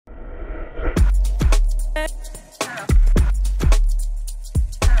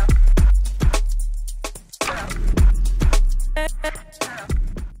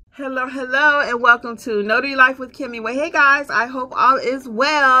Hello, and welcome to Notary Life with Kimmi. Well, hey guys, I hope all is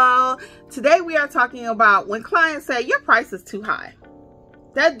well. Today we are talking about when clients say your price is too high.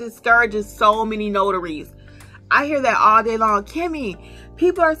 That discourages so many notaries. I hear that all day long. Kimmi,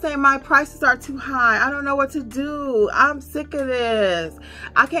 people are saying my prices are too high. I don't know what to do. I'm sick of this.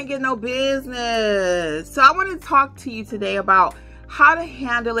 I can't get no business. So I want to talk to you today about how to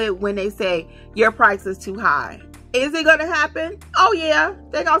handle it when they say your price is too high. Is it going to happen? Oh yeah,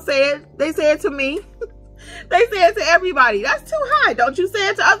 they're going to say it. They say it to me. They say it to everybody. That's too high. Don't you say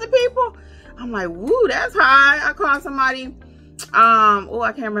it to other people? I'm like, woo, that's high. I called somebody,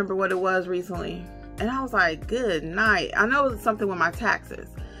 I can't remember what it was recently. And I was like, good night. I know it was something with my taxes.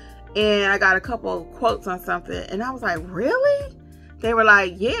 And I got a couple of quotes on something. And I was like, really? They were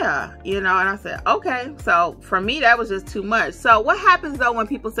like, yeah, and I said, okay. So for me, that was just too much. So what happens though when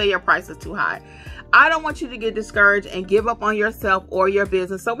people say your price is too high? I don't want you to get discouraged and give up on yourself or your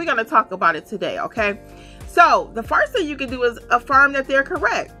business. So we're going to talk about it today, okay? So the first thing you can do is affirm that they're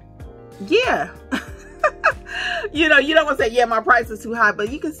correct. Yeah. You don't want to say, yeah, my price is too high,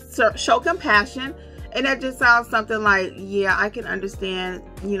 but you can show compassion. And that just sounds something like, yeah, I can understand,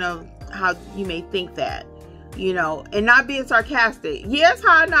 how you may think that, and not being sarcastic. Yeah, it's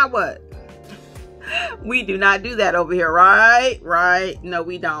high, not what? We do not do that over here, right? Right. No,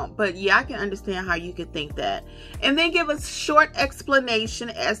 we don't. But yeah, I can understand how you could think that. And then give a short explanation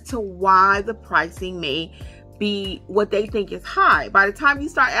as to why the pricing may be what they think is high. By the time you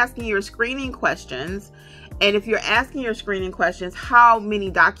start asking your screening questions, and if you're asking your screening questions, how many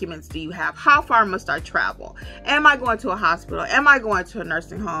documents do you have? How far must I travel? Am I going to a hospital? Am I going to a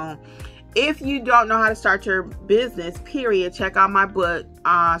nursing home? If you don't know how to start your business, period, check out my book,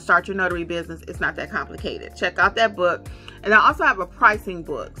 Start Your Notary Business. It's not that complicated. Check out that book. And I also have a pricing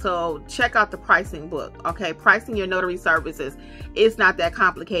book. So check out the pricing book. Okay, pricing your notary services. It's not that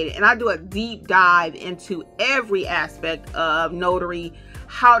complicated. And I do a deep dive into every aspect of notary,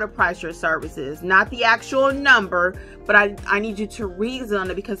 how to price your services. Not the actual number, but I need you to reason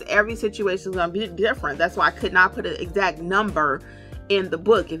on it because every situation is going to be different. That's why I could not put an exact number in the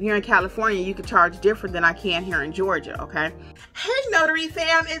book. If you're in California, you can charge different than I can here in Georgia, okay? Hey Notary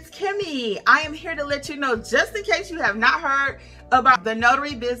fam, it's Kimmi. I am here to let you know, just in case you have not heard about the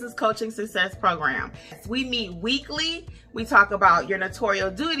Notary Business Coaching Success Program. We meet weekly. We talk about your notarial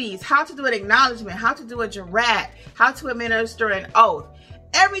duties, how to do an acknowledgement, how to do a jurat, how to administer an oath.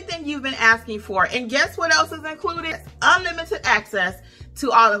 Everything you've been asking for. And guess what else is included? Unlimited access to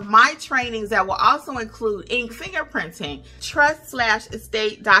all of my trainings that will also include ink fingerprinting,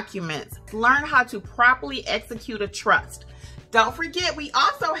 trust/estate documents. Learn how to properly execute a trust. Don't forget, we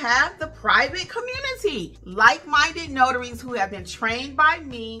also have the private community, like-minded notaries who have been trained by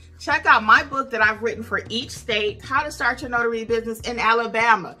me. Check out my book that I've written for each state, How to Start Your Notary Business in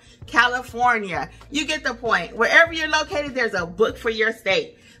Alabama, California. You get the point. Wherever you're located, there's a book for your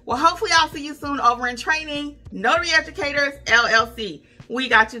state. Well, hopefully I'll see you soon over in training. Notary Educators, LLC. We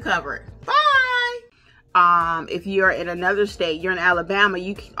got you covered. Bye. If you're in another state, you're in Alabama,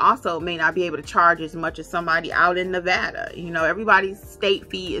 you can also may not be able to charge as much as somebody out in Nevada. Everybody's state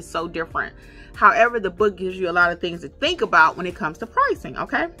fee is so different. However, the book gives you a lot of things to think about when it comes to pricing,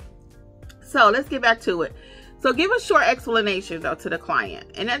 okay? So let's get back to it. So give a short explanation though to the client.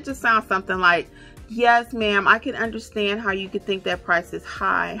 And that just sounds something like, yes, ma'am, I can understand how you could think that price is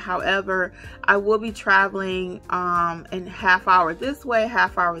high. However, I will be traveling in half hour this way,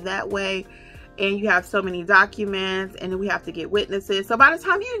 half hour that way. And you have so many documents and then we have to get witnesses. So by the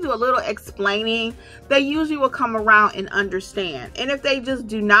time you do a little explaining, they usually will come around and understand. And if they just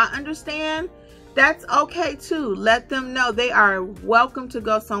do not understand, that's okay too. Let them know they are welcome to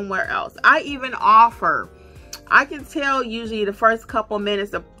go somewhere else. I even offer, I can tell usually the first couple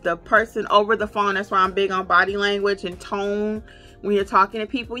minutes the person over the phone, that's why I'm big on body language and tone when you're talking to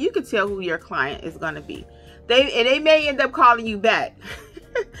people, you can tell who your client is going to be. They may end up calling you back.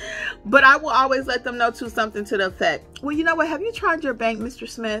 But I will always let them know too, something to the effect, well, you know what, have you tried your bank, Mr.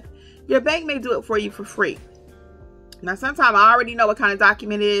 Smith? Your bank may do it for you for free. Now, sometimes I already know what kind of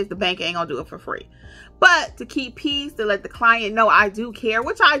document it is. The bank ain't gonna do it for free. But to keep peace, to let the client know I do care,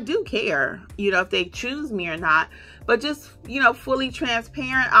 which I do care, if they choose me or not. But just, fully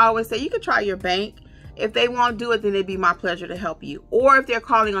transparent, I always say you can try your bank. If they won't do it, then it'd be my pleasure to help you. Or if they're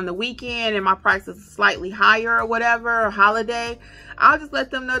calling on the weekend and my price is slightly higher or whatever, or holiday, I'll just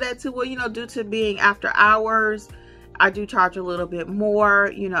let them know that too. Well, due to being after hours, I do charge a little bit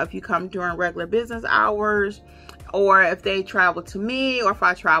more, if you come during regular business hours. or if they travel to me, or if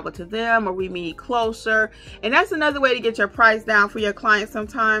I travel to them, or we meet closer. And that's another way to get your price down for your client.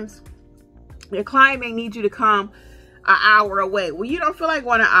 Sometimes your client may need you to come an hour away. Well, you don't feel like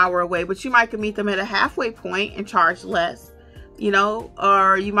going an hour away, but you might can meet them at a halfway point and charge less, you know,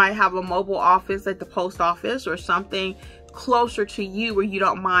 or you might have a mobile office at the post office or something closer to you where you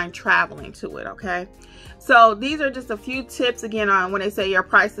don't mind traveling to it. Okay, so these are just a few tips again on when they say your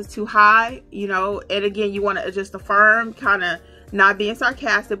price is too high, you know. And again, you want to just affirm, kind of not being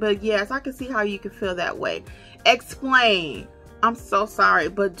sarcastic, but yes, I can see how you can feel that way. Explain, I'm so sorry,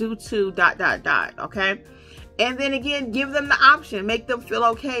 but due to ... Okay, and then again, give them the option, make them feel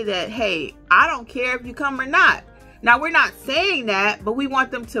okay that, hey, I don't care if you come or not. Now, we're not saying that, but we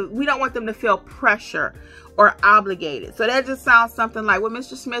don't want them to feel pressure or obligated. So that just sounds something like, well,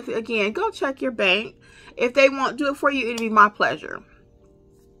 Mr. Smith, again, go check your bank. If they won't do it for you, it'll be my pleasure.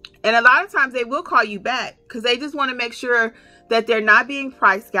 And a lot of times they will call you back because they just want to make sure that they're not being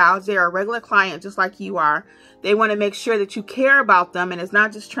price gouged. They're a regular client just like you are. They want to make sure that you care about them and it's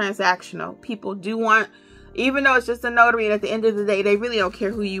not just transactional. People do want, even though it's just a notary, and at the end of the day, they really don't care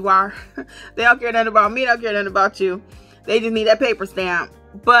who you are. They don't care nothing about me. They don't care nothing about you. They just need that paper stamp.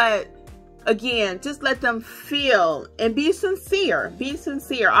 But again, just let them feel and be sincere. Be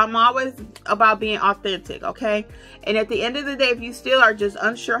sincere. I'm always about being authentic, okay? And at the end of the day, if you still are just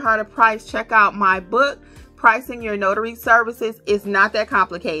unsure how to price, check out my book, Pricing Your Notary Services. It's not that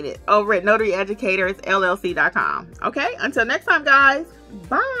complicated, over at notaryeducatorsllc.com. Okay? Until next time, guys.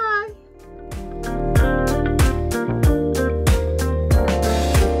 Bye.